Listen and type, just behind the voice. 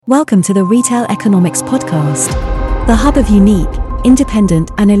Welcome to the Retail Economics Podcast, the hub of unique, independent,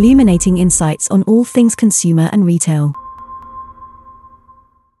 and illuminating insights on all things consumer and retail.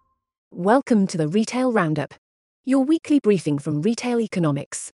 Welcome to the Retail Roundup, your weekly briefing from Retail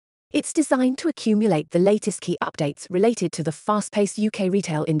Economics. It's designed to accumulate the latest key updates related to the fast-paced UK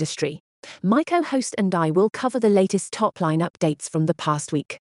retail industry. My co-host and I will cover the latest top-line updates from the past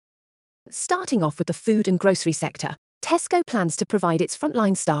week. Starting off with the food and grocery sector, Tesco plans to provide its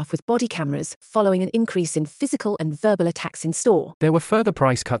frontline staff with body cameras following an increase in physical and verbal attacks in store. There were further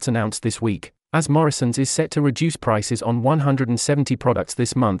price cuts announced this week, as Morrisons is set to reduce prices on 170 products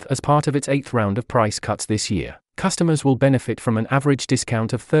this month as part of its 8th round of price cuts this year. Customers will benefit from an average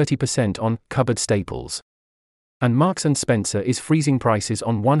discount of 30% on cupboard staples. And Marks & Spencer is freezing prices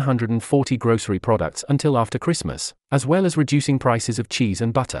on 140 grocery products until after Christmas, as well as reducing prices of cheese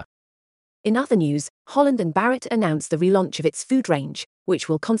and butter. In other news, Holland & Barrett announced the relaunch of its food range, which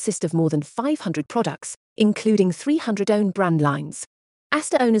will consist of more than 500 products, including 300 own brand lines.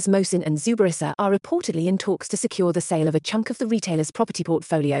 Asda owners Mohsin and Zubarissa are reportedly in talks to secure the sale of a chunk of the retailer's property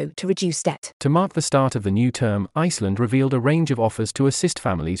portfolio to reduce debt. To mark the start of the new term, Iceland revealed a range of offers to assist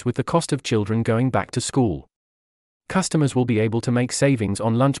families with the cost of children going back to school. Customers will be able to make savings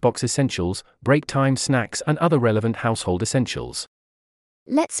on lunchbox essentials, break time snacks, and other relevant household essentials.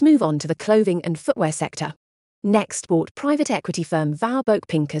 Let's move on to the clothing and footwear sector. Next bought private equity firm Warburg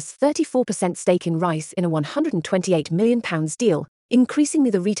Pincus 34% stake in Rice in a £128 million deal, increasing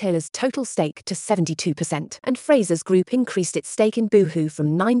the retailer's total stake to 72%, and Frasers Group increased its stake in Boohoo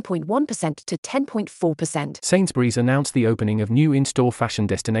from 9.1% to 10.4%. Sainsbury's announced the opening of new in-store fashion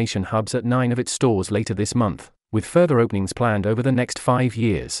destination hubs at 9 of its stores later this month, with further openings planned over the next 5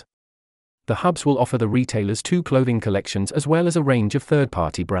 years. The hubs will offer the retailers 2 clothing collections as well as a range of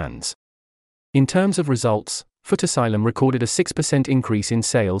third-party brands. In terms of results, Footasylum recorded a 6% increase in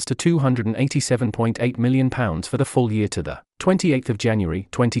sales to £287.8 million for the full year to the 28th of January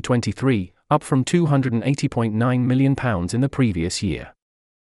 2023, up from £280.9 million in the previous year.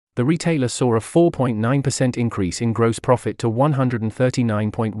 The retailer saw a 4.9% increase in gross profit to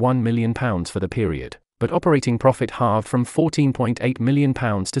 £139.1 million for the period, but operating profit halved from £14.8 million to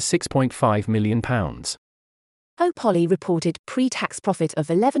 £6.5 million. Opoly reported pre-tax profit of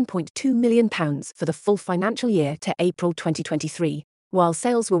 £11.2 million for the full financial year to April 2023, while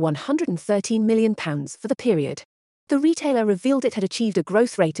sales were £113 million for the period. The retailer revealed it had achieved a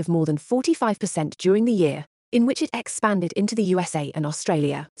growth rate of more than 45% during the year, in which it expanded into the USA and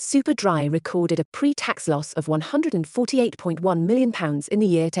Australia. Superdry recorded a pre-tax loss of £148.1 million in the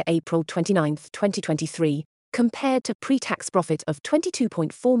year to April 29, 2023, compared to pre-tax profit of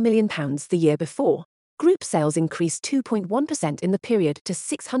 £22.4 million the year before. Group sales increased 2.1% in the period to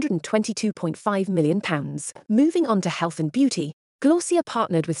 £622.5 million. Moving on to health and beauty, Glossier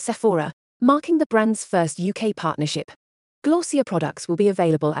partnered with Sephora, marking the brand's first UK partnership. Glossier products will be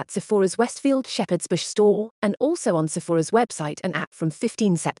available at Sephora's Westfield Shepherd's Bush store and also on Sephora's website and app from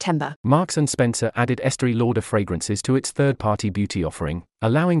 15 September. Marks & Spencer added Estee Lauder fragrances to its third-party beauty offering,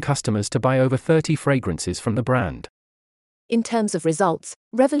 allowing customers to buy over 30 fragrances from the brand. In terms of results,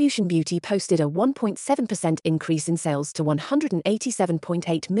 Revolution Beauty posted a 1.7% increase in sales to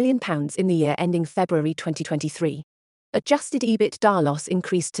 £187.8 million in the year ending February 2023. Adjusted EBITDA loss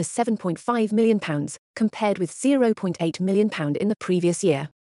increased to £7.5 million, compared with £0.8 million in the previous year.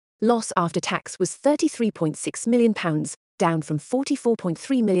 Loss after tax was £33.6 million, down from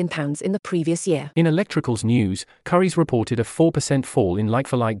 £44.3 million in the previous year. In electricals news, Currys reported a 4% fall in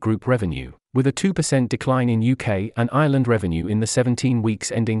like-for-like group revenue, with a 2% decline in UK and Ireland revenue in the 17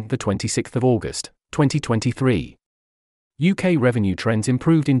 weeks ending the 26th of August, 2023. UK revenue trends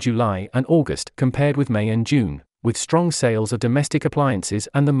improved in July and August compared with May and June, with strong sales of domestic appliances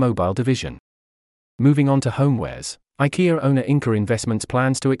and the mobile division. Moving on to homewares, IKEA owner Ingka Investments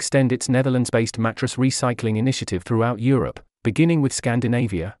plans to extend its Netherlands-based mattress recycling initiative throughout Europe, beginning with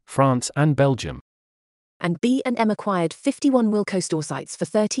Scandinavia, France and Belgium. And B&M acquired 51 Wilko store sites for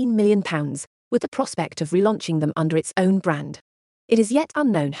 £13 million, with the prospect of relaunching them under its own brand. It is yet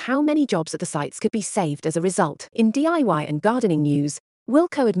unknown how many jobs at the sites could be saved as a result. In DIY and gardening news,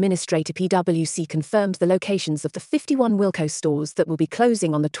 Wilko administrator PwC confirmed the locations of the 51 Wilko stores that will be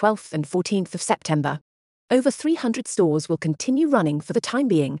closing on the 12th and 14th of September. Over 300 stores will continue running for the time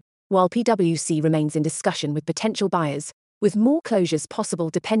being, while PwC remains in discussion with potential buyers, with more closures possible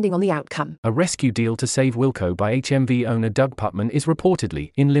depending on the outcome. A rescue deal to save Wilko by HMV owner Doug Putman is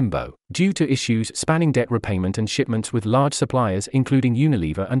reportedly in limbo, due to issues spanning debt repayment and shipments with large suppliers including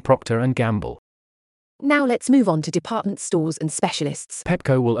Unilever and Procter & Gamble. Now let's move on to department stores and specialists.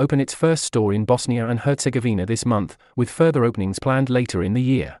 Pepco will open its first store in Bosnia and Herzegovina this month, with further openings planned later in the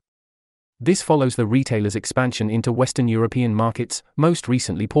year. This follows the retailer's expansion into Western European markets, most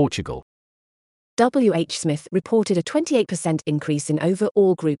recently Portugal. WH Smith reported a 28% increase in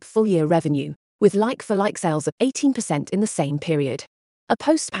overall group full-year revenue, with like-for-like sales of 18% in the same period. A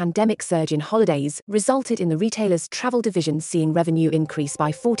post-pandemic surge in holidays resulted in the retailer's travel division seeing revenue increase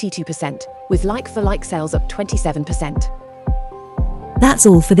by 42%, with like-for-like sales up 27%. That's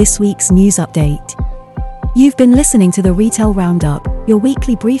all for this week's news update. You've been listening to the Retail Roundup, your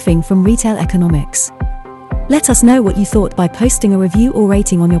weekly briefing from Retail Economics. Let us know what you thought by posting a review or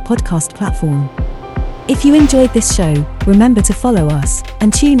rating on your podcast platform. If you enjoyed this show, remember to follow us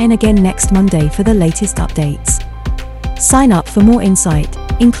and tune in again next Monday for the latest updates. Sign up for more insight,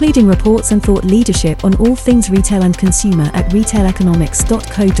 including reports and thought leadership on all things retail and consumer at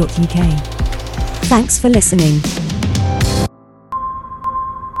retaileconomics.co.uk. Thanks for listening.